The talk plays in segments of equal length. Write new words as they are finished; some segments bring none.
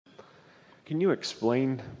Can you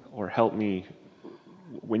explain or help me,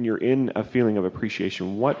 when you're in a feeling of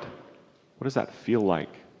appreciation, what does that feel like?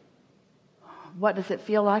 What does it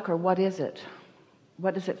feel like, or what is it?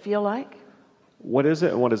 What does it feel like? What is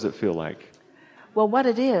it and what does it feel like? Well, what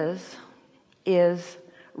it is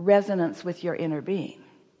resonance with your inner being.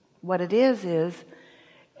 What it is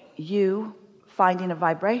you finding a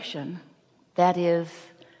vibration that is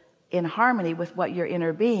in harmony with what your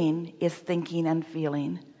inner being is thinking and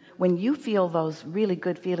feeling. When you feel those really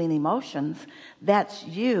good feeling emotions, that's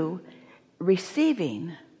you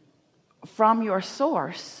receiving from your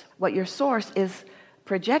source what your source is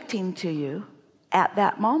projecting to you at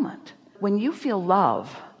that moment. When you feel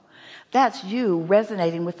love, that's you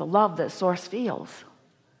resonating with the love that source feels.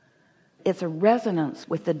 It's a resonance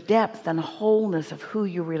with the depth and wholeness of who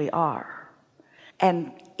you really are.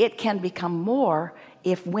 And it can become more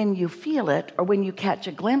if, when you feel it or when you catch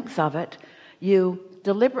a glimpse of it, you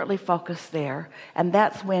deliberately focus there. And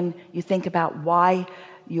that's when you think about why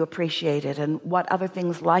you appreciate it and what other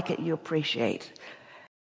things like it you appreciate.